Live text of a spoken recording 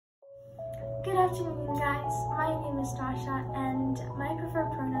Good afternoon, guys. My name is Dasha, and my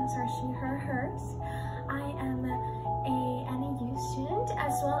preferred pronouns are she, her, hers. I am a NAU student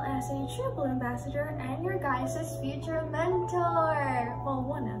as well as a True Blue ambassador and your guys' future mentor. Well,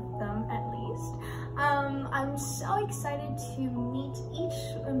 one of them at least. I'm so excited to meet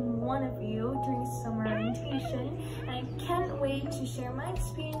each one of you during summer orientation, and I can't wait to share my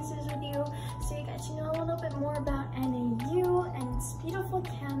experiences with you so you get to know a little bit more about NAU and its beautiful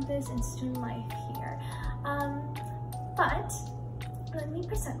campus and student life here. But let me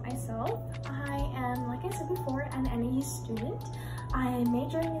present myself. I am, like I said before, an NAU student. I am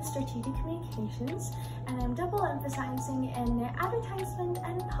majoring in strategic communications, and I'm double emphasizing in advertisement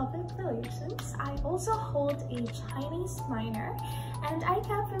and public relations. I also hold a Chinese minor, and I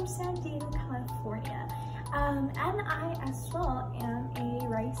come from San Diego, California. And I as well am a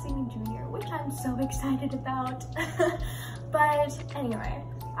rising junior, which I'm so excited about. But anyway,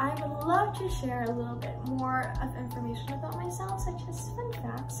 I would love to share a little bit more of information about myself, such as fun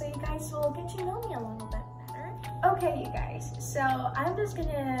facts, so you guys will get to know me a little bit better. Okay, you guys, so I'm just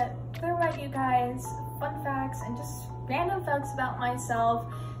gonna throw at you guys fun facts and just random facts about myself.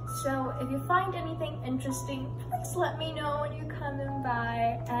 So if you find anything interesting, please let me know when you're coming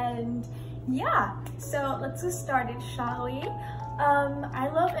by. And yeah, so let's get started, shall we? I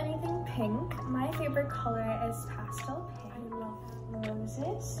love anything pink. My favorite color is pastel pink. I love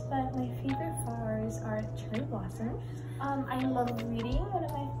roses, but my favorite flowers are cherry blossoms. I love reading. One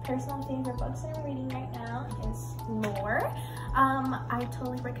of my personal favorite books that I'm reading right now is Lore. I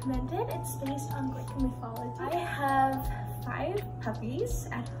totally recommend it. It's based on Greek mythology. I have 5 puppies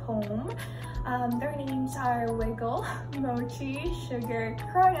at home. Their names are Wiggle, Mochi, Sugar,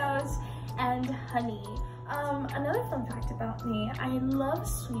 Kronos, and Honey. Another fun fact about me, I love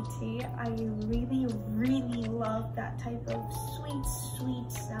sweet tea. I really love that type of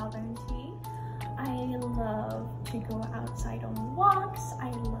sweet southern tea. I love to go outside on walks. I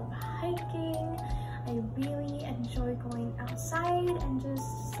love hiking. I really enjoy going outside and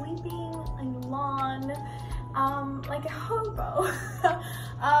just sleeping on the lawn, like a hobo.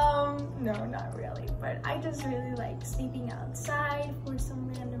 No, not really, but I just really like sleeping outside for some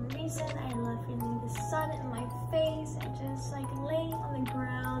random reason. I love feeling the sun in my face and just like laying on the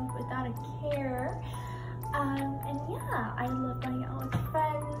ground without a care. And yeah, I love going out with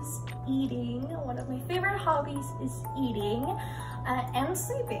friends, eating. One of my favorite hobbies is eating and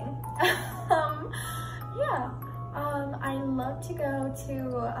sleeping. Yeah, I love to go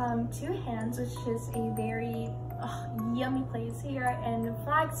to Two Hands, which is a very yummy place here in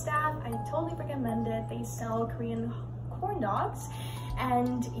Flagstaff. I totally recommend it. They sell Korean corn dogs,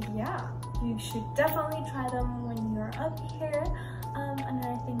 and yeah, you should definitely try them when you're up here.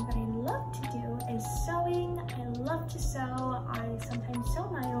 Another thing that I love to do is sewing. I love to sew. I sometimes sew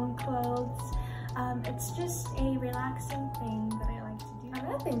my own clothes. It's just a relaxing thing that I like to do.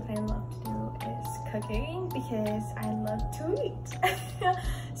 Another thing that I love to do is cooking, because I love to eat.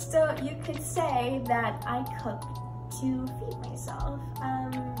 So you could say that I cook to feed myself.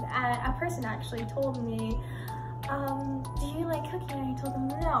 A person actually told me, do you like cooking? And I told them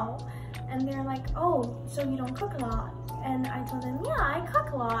no. And they're like, oh, so you don't cook a lot? And I told them, yeah, I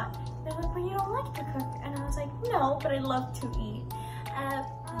cook a lot. They're like, but you don't like to cook? And I was like, no, but I love to eat.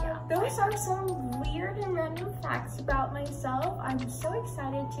 Yeah, those are some weird and random facts about myself. I'm so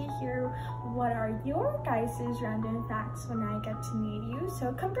excited to hear what are your guys' random facts when I get to meet you.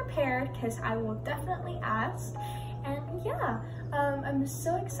 So come prepared, because I will definitely ask. And yeah, I'm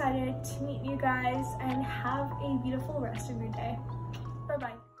so excited to meet you guys, and have a beautiful rest of your day.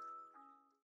 Bye-bye.